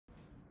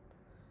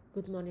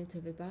Good morning to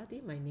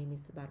everybody. My name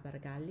is Barbara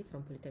Galli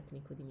from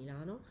Politecnico di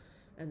Milano,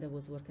 and I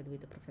was working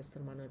with Professor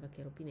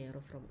Vaquero Piñeiro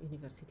from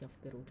University of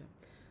Perugia.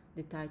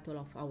 The title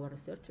of our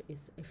research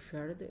is A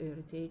Shared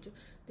Heritage,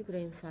 the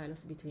Grain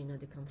Silos Between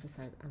the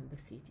Countryside and the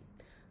City.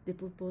 The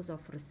purpose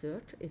of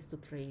research is to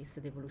trace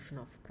the evolution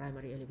of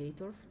primary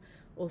elevators,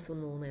 also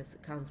known as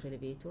country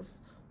elevators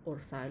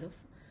or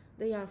silos.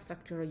 They are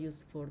structures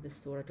used for the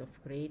storage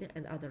of grain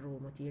and other raw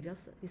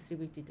materials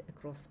distributed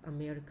across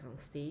American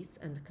states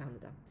and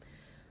Canada.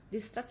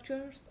 These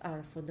structures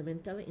are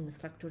fundamental in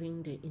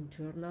structuring the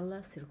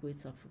internal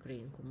circuits of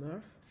grain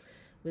commerce.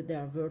 With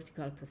their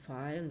vertical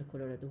profile and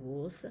colored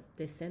walls,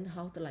 they stand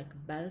out like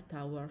bell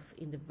towers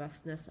in the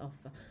vastness of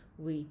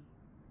wheat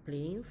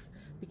plains,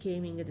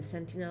 becoming the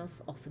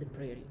sentinels of the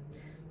prairie.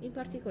 In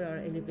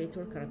particular,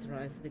 elevators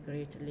characterize the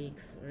Great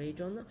Lakes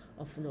region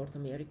of North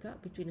America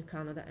between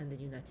Canada and the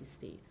United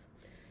States,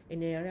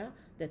 an area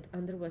that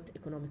underwent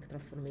economic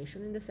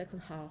transformation in the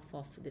second half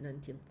of the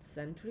 19th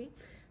century,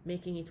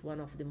 making it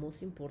one of the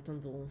most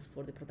important zones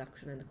for the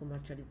production and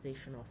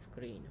commercialization of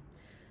grain.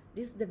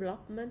 This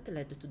development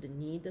led to the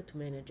need to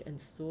manage and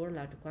store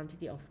large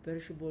quantity of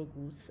perishable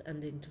goods and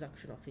the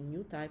introduction of a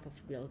new type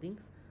of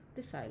buildings,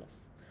 the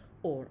silos,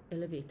 or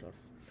elevators.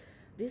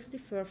 These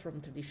differ from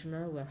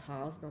traditional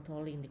warehouse not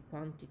only in the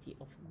quantity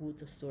of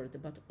goods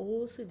stored but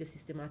also in the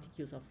systematic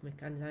use of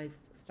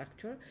mechanized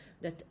structure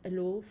that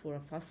allow for a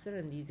faster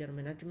and easier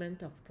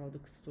management of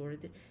products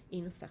stored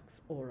in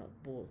sacks or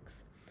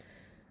bulks.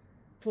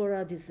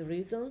 For these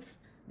reasons,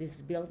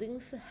 these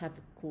buildings have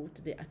caught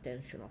the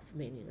attention of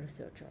many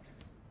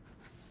researchers.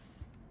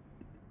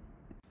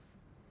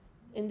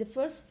 In the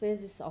first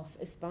phases of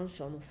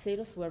expansion,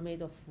 silos were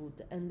made of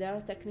wood and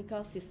their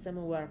technical systems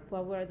were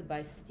powered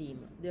by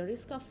steam. The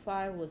risk of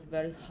fire was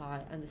very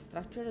high and the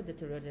structure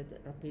deteriorated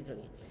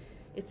rapidly.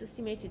 It's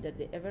estimated that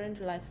the average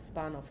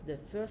lifespan of the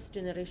first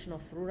generation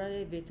of rural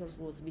elevators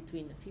was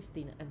between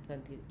 15 and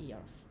 20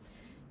 years.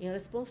 In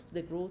response to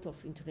the growth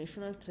of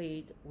international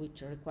trade,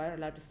 which required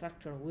large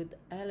structures with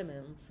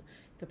elements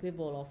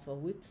capable of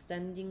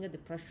withstanding the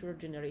pressure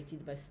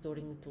generated by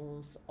storing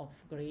tons of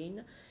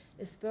grain,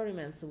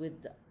 experiments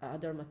with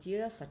other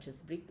materials such as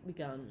brick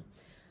began,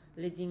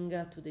 leading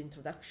to the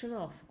introduction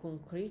of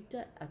concrete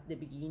at the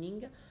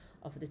beginning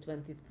of the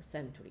 20th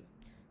century.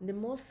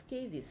 In most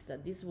cases,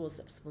 this was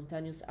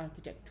spontaneous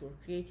architecture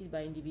created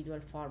by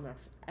individual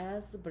farmers,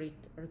 as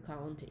Britt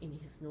recounts in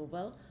his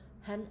novel,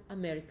 An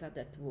America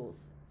That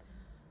Was.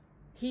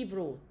 He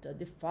wrote,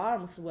 the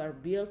farms were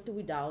built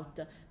without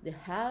the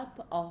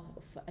help of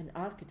an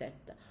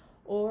architect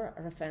or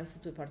reference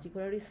to a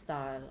particular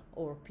style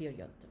or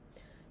period.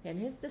 In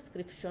his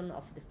description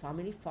of the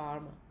family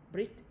farm,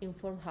 Britt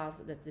informed us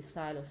that the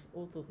silos,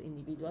 although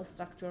individual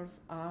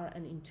structures, are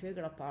an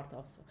integral part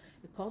of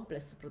a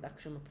complex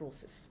production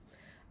process,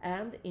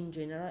 and in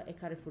general a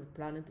carefully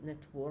planned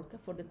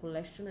network for the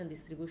collection and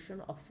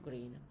distribution of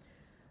grain.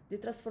 The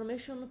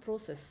transformation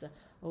process,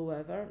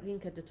 however,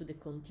 linked to the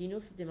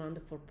continuous demand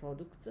for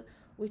products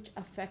which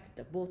affect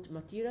both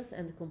materials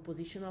and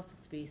composition of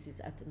spaces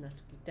at an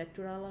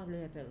architectural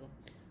level,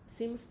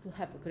 seems to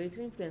have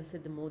greatly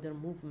influenced the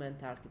modern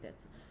movement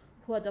architects,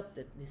 who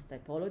adopted this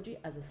typology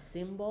as a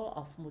symbol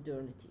of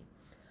modernity.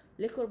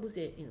 Le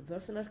Corbusier, in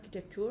Versailles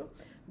architecture,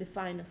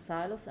 defined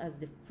silos as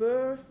the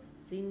first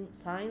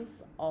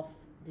signs of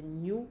the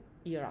new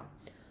era.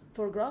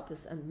 For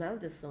Gropius and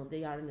Mendelssohn,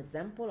 they are an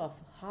example of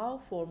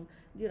how form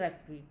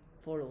directly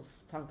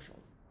follows functions.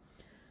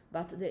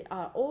 But they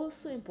are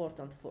also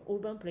important for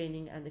urban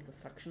planning and the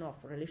construction of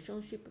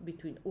relationship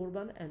between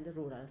urban and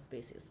rural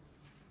spaces.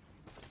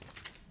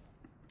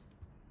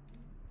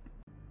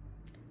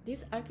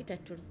 These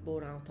architectures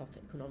born out of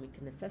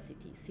economic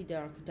necessity see the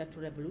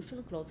architectural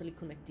evolution closely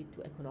connected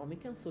to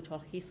economic and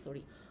social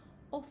history.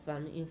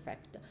 Often, in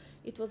fact,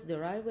 it was the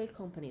railway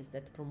companies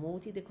that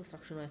promoted the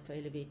construction of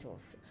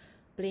elevators,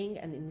 playing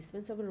an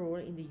indispensable role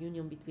in the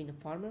union between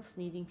farmers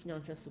needing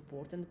financial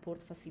support and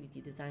port facility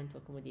designed to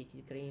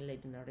accommodate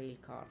grain-laden rail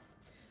cars.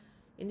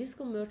 In this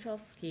commercial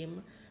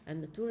scheme,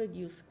 and to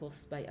reduce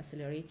costs by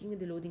accelerating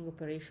the loading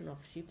operation of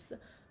ships,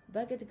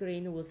 bagged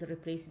grain was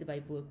replaced by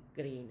bulk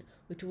grain,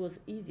 which was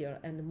easier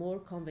and more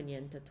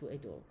convenient to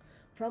handle.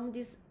 From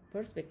this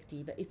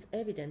perspective, it's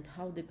evident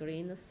how the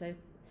grain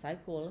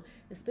cycle,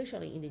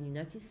 especially in the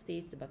United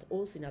States but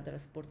also in other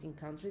exporting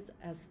countries,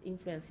 has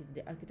influenced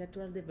the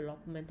architectural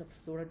development of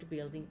storage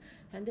building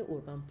and the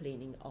urban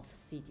planning of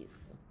cities.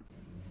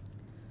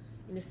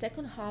 In the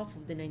second half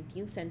of the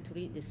 19th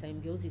century, the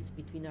symbiosis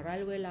between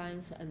railway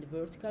lines and the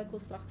vertical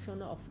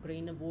construction of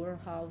grain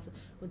warehouse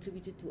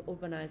contributed to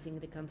urbanizing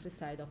the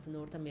countryside of the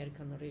North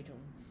American region.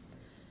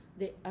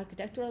 The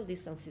architectural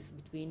distances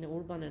between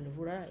urban and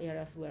rural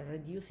areas were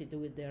reduced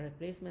with the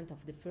replacement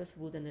of the first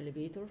wooden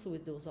elevators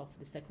with those of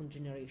the second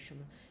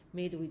generation,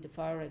 made with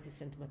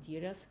fire-resistant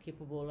materials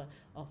capable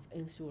of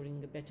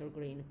ensuring better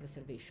grain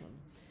preservation.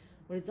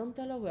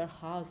 Horizontal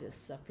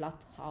warehouses,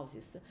 flat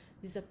houses,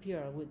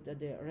 disappear with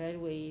the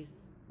railways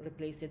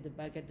replaced the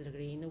bagged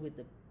grain with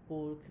the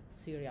bulk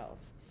cereals.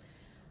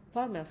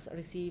 Farmers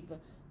receive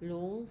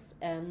loans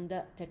and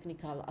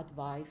technical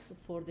advice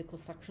for the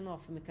construction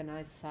of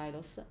mechanized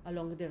silos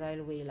along the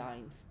railway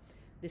lines.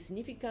 The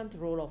significant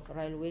role of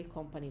railway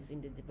companies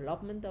in the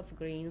development of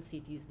grain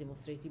cities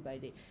demonstrated by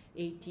the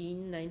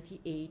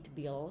 1898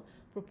 bill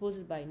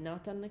proposed by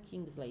Nathan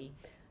Kingsley,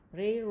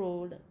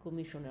 Railroad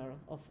Commissioner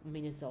of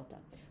Minnesota,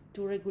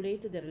 to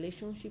regulate the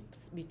relationships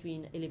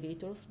between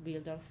elevators,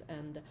 builders,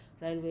 and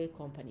railway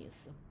companies.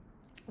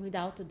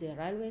 Without the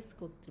railway's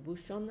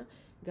contribution,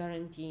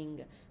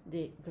 guaranteeing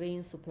the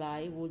grain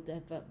supply would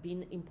have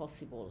been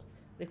impossible,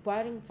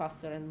 requiring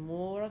faster and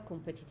more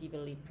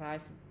competitively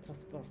priced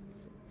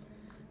transports.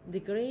 The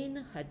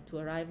grain had to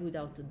arrive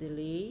without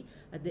delay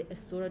at the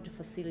storage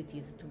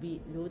facilities to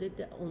be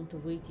loaded onto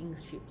waiting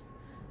ships.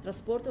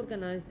 Transport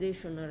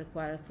organization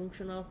required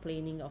functional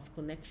planning of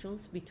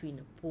connections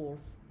between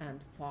ports and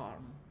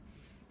farm.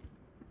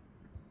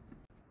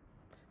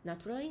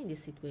 Naturally, in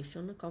this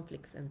situation,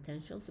 conflicts and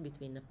tensions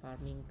between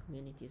farming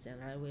communities and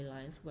railway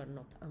lines were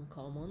not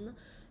uncommon.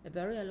 A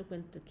very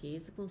eloquent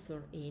case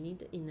concerned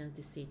Enid in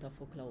the state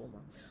of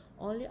Oklahoma.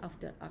 Only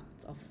after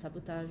acts of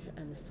sabotage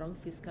and strong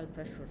fiscal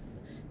pressures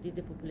did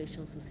the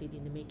population succeed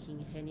in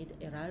making Enid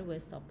a railway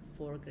stop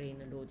for grain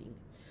loading.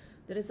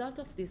 The result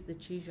of this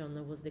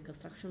decision was the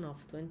construction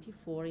of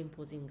 24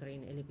 imposing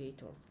grain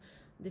elevators,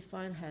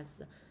 defined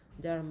as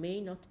there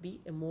may not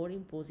be a more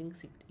imposing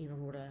sight in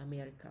rural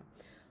America.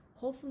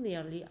 Often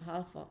nearly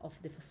half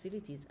of the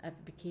facilities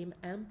have become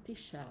empty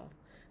shells.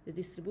 The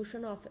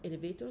distribution of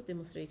elevators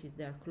demonstrated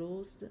their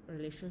close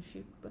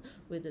relationship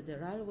with the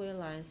railway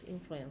lines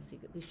influencing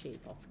the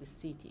shape of the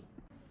city.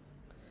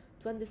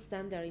 To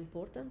understand their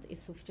importance, it is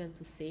sufficient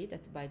to say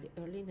that by the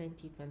early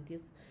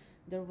 1920s,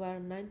 there were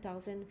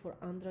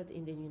 9,400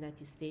 in the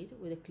United States,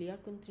 with a clear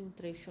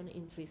concentration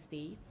in 3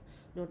 states,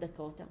 North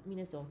Dakota,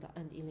 Minnesota,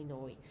 and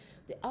Illinois.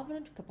 The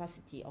average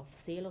capacity of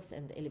silos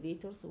and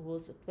elevators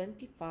was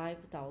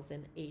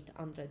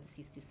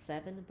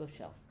 25,867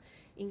 bushels.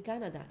 In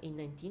Canada, in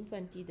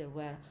 1920, there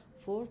were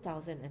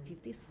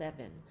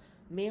 4,057,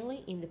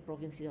 mainly in the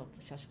provinces of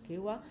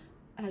Saskatchewan,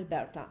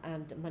 Alberta,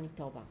 and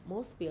Manitoba,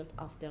 most built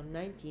after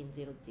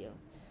 1900.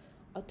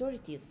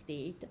 Authorities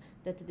state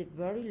that the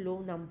very low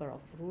number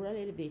of rural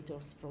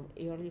elevators from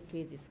early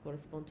phases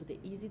correspond to the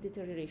easy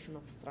deterioration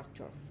of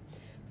structures,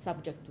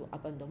 subject to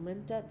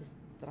abandonment,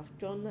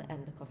 destruction,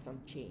 and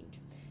constant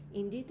change.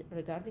 Indeed,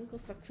 regarding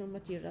construction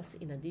materials,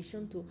 in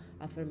addition to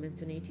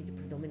aforementioned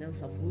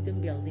predominance of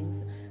wooden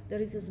buildings,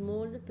 there is a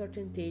small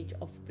percentage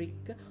of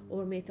brick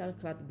or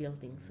metal-clad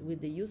buildings, with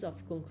the use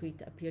of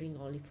concrete appearing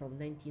only from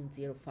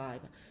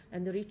 1905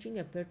 and reaching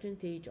a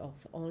percentage of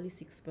only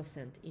 6%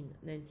 in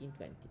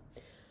 1920.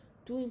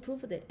 To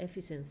improve the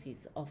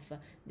efficiencies of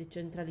the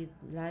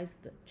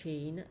centralized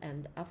chain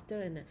and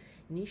after an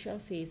initial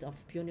phase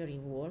of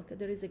pioneering work,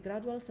 there is a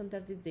gradual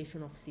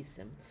standardization of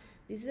system.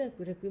 This is a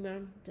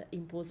requirement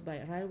imposed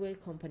by railway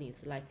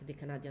companies like the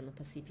Canadian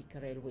Pacific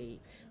Railway,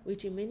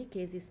 which in many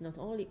cases not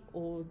only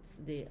holds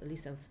the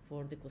license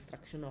for the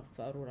construction of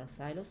rural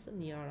silos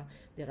near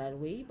the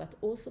railway, but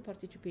also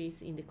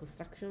participates in the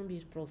construction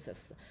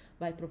process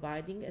by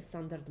providing a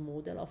standard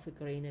model of a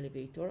grain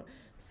elevator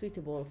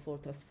suitable for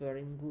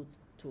transferring goods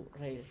to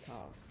rail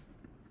cars.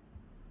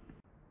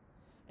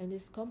 In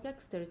this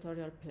complex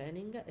territorial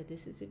planning, a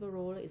decisive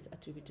role is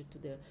attributed to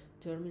the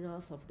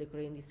terminals of the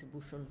grain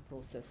distribution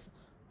process,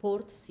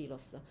 port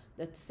silos,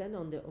 that stand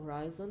on the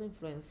horizon,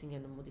 influencing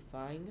and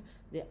modifying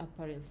the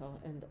appearance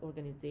and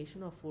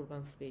organization of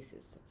urban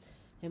spaces.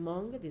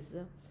 Among these,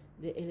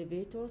 the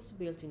elevators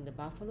built in the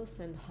Buffalo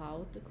stand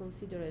out,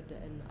 considered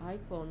an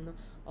icon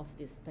of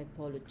this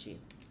typology.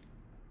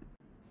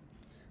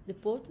 The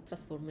port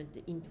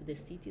transformed into the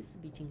city's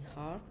beating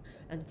heart,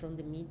 and from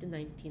the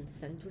mid-19th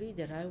century,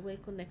 the railway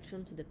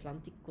connection to the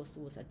Atlantic coast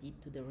was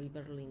added to the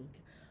river link.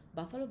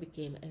 Buffalo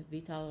became a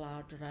vital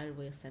large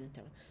railway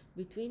center.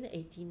 Between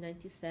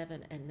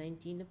 1897 and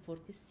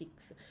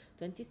 1946,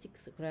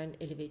 26 grain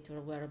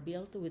elevators were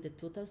built with a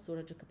total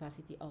storage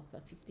capacity of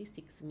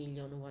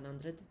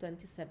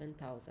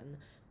 56,127,000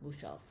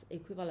 bushels,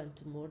 equivalent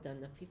to more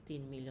than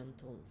 15 million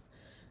tons.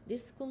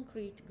 These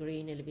concrete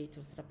grain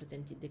elevators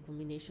represented the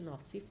culmination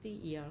of 50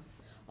 years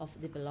of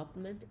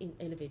development in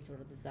elevator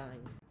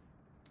design.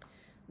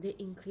 The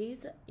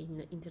increase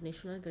in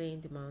international grain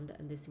demand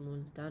and the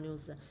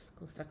simultaneous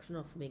construction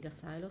of mega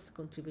silos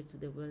contribute to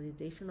the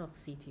urbanization of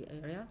city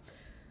area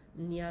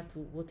near to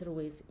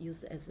waterways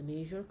used as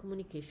major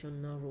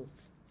communication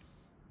routes.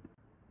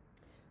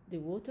 The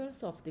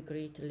waters of the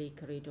Great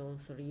Lake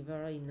region's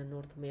river in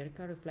North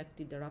America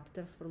reflected the rapid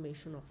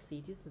transformation of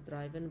cities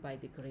driven by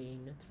the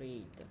grain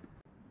trade.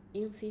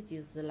 In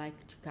cities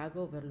like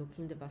Chicago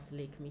overlooking the vast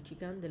Lake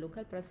Michigan, the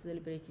local press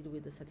celebrated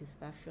with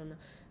satisfaction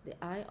the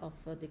eye of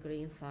the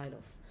grain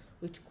silos,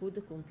 which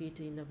could compete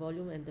in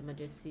volume and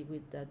majesty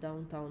with the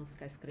downtown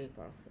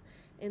skyscrapers.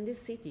 In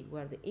this city,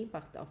 where the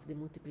impact of the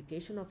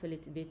multiplication of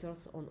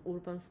elevators on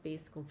urban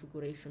space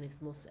configuration is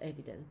most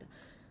evident,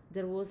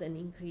 there was an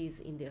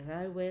increase in the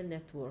railway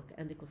network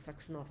and the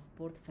construction of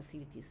port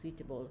facilities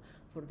suitable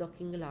for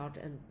docking large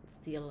and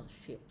steel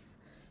ships.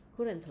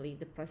 Currently,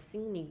 the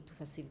pressing need to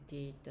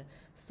facilitate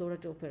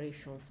storage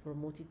operations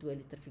promoted the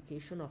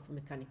electrification of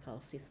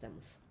mechanical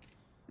systems.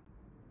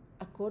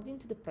 According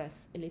to the press,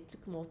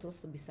 electric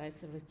motors,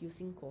 besides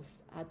reducing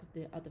costs, add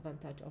the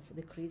advantage of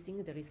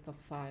decreasing the risk of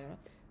fire.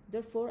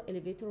 Therefore,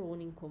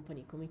 elevator-owning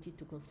company committed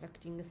to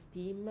constructing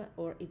steam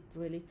or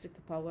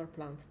hydroelectric power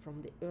plants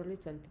from the early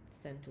 20th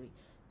century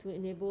to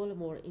enable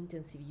more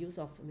intensive use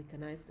of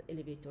mechanized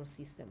elevator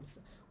systems,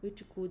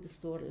 which could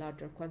store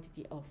larger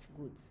quantity of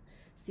goods,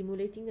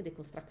 stimulating the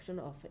construction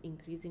of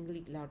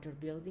increasingly larger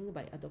buildings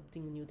by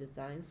adopting new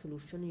design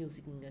solutions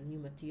using new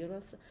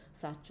materials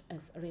such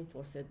as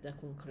reinforced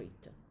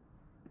concrete.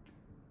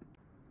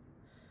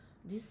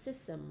 This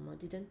system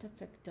didn't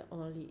affect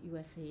only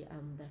USA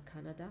and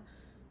Canada.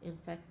 In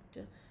fact,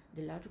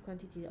 the large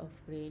quantity of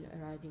grain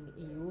arriving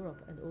in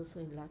Europe and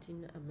also in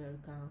Latin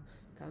American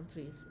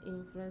countries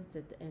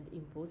influenced and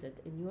imposed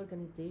a new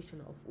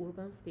organization of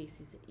urban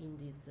spaces in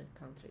these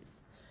countries,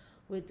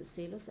 with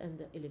silos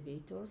and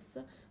elevators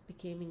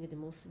becoming the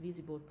most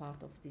visible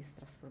part of this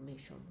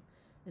transformation.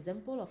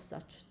 Examples of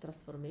such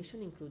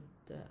transformation include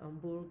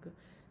Hamburg,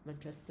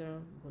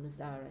 Manchester,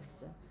 Buenos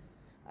Aires,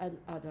 and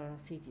other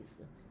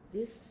cities.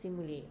 This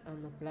seemingly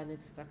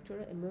unplanned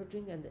structure,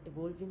 emerging and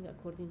evolving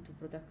according to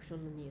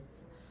production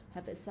needs,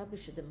 have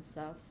established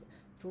themselves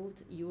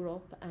throughout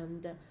Europe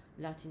and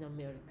Latin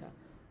America,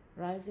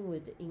 rising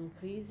with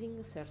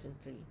increasing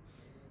certainty,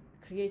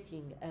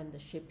 creating and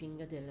shaping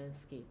the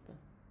landscape.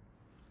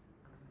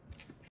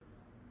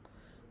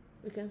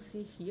 We can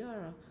see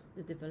here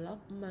the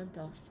development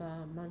of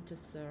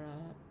Manchester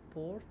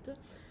Port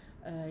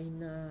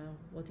in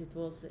what it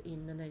was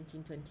in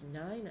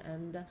 1929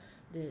 and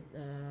the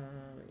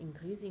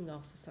increasing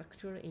of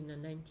structure in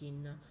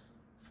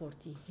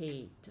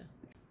 1948.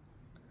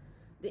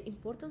 The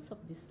importance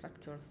of these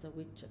structures,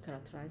 which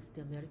characterize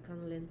the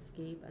American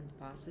landscape and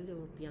partly the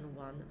European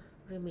one,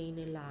 remain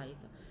alive.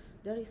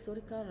 Their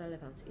historical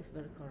relevance is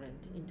very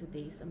current in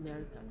today's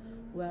America,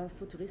 where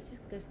futuristic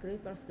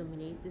skyscrapers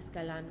dominate the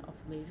skyline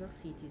of major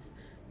cities.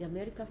 The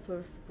America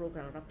First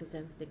program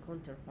represents the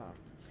counterpart.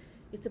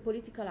 It's a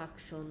political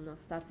action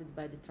started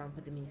by the Trump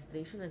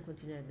administration and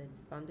continued and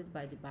expanded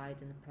by the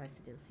Biden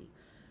presidency,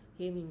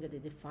 aiming at the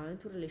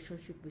defined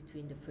relationship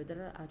between the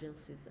federal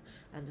agencies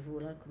and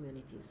rural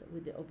communities,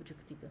 with the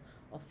objective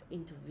of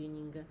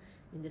intervening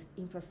in the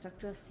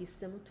infrastructure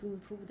system to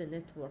improve the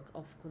network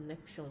of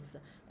connections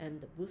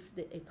and boost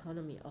the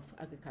economy of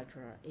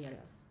agricultural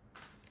areas.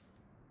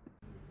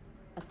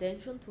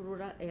 Attention to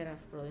rural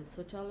areas from a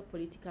social,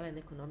 political, and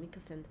economic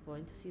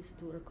standpoint sees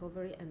to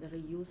recovery and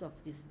reuse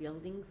of these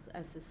buildings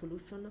as a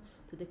solution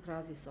to the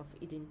crisis of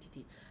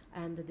identity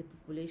and the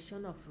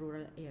population of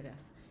rural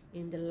areas.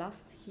 In the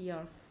last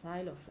years,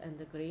 silos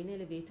and grain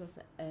elevators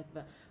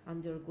have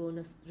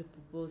undergone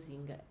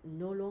repurposing,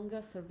 no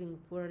longer serving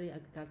purely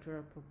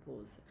agricultural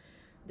purposes.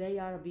 They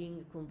are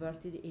being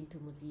converted into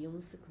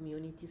museums,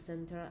 community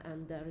centers,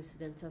 and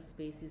residential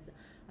spaces,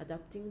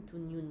 adapting to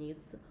new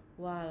needs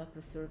while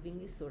preserving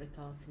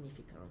historical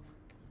significance.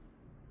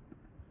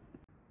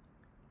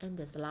 In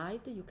the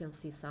slide, you can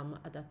see some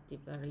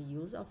adaptive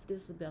reuse of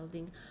this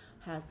building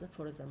as,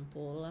 for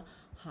example,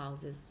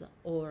 houses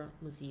or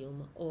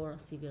museum or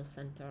civil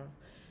center,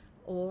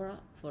 or,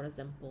 for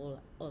example,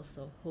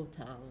 also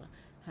hotel,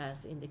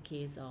 as in the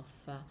case of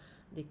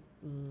the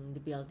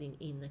building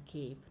in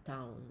Cape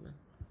Town.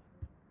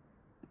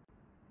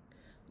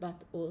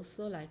 But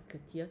also like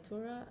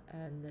theater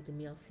and the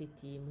Mill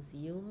City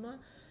Museum,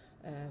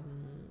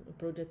 a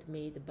project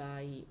made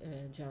by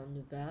Jean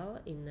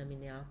Nouvel in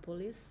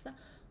Minneapolis,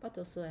 but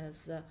also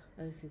as a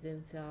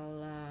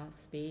residential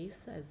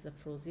space as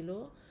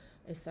Frosilo,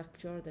 a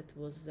structure that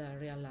was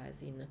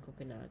realized in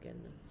Copenhagen.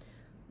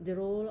 The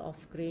role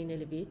of grain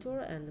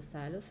elevator and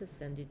silos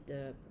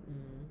extended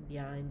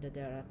behind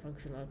their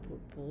functional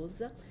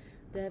purpose.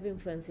 They have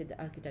influenced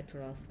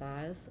architectural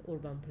styles,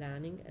 urban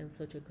planning, and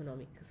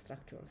socioeconomic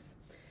structures.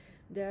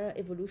 Their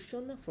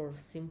evolution from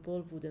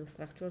simple wooden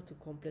structure to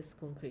complex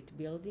concrete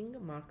building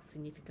marks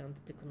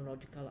significant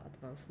technological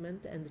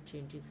advancement and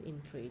changes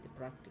in trade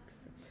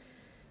practice.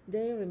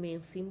 They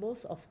remain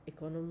symbols of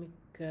economic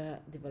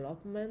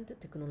development,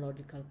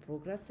 technological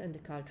progress,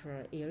 and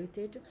cultural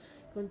heritage,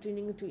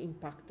 continuing to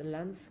impact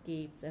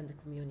landscapes and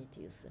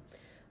communities.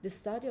 The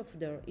study of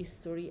their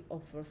history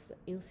offers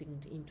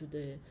insight into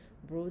the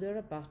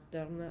broader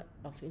pattern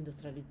of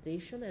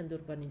industrialization and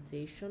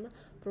urbanization,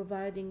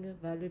 providing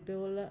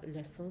valuable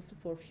lessons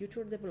for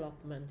future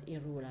development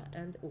in rural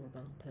and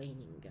urban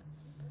planning.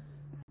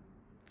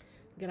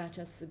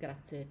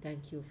 Grazie,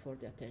 thank you for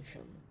the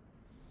attention.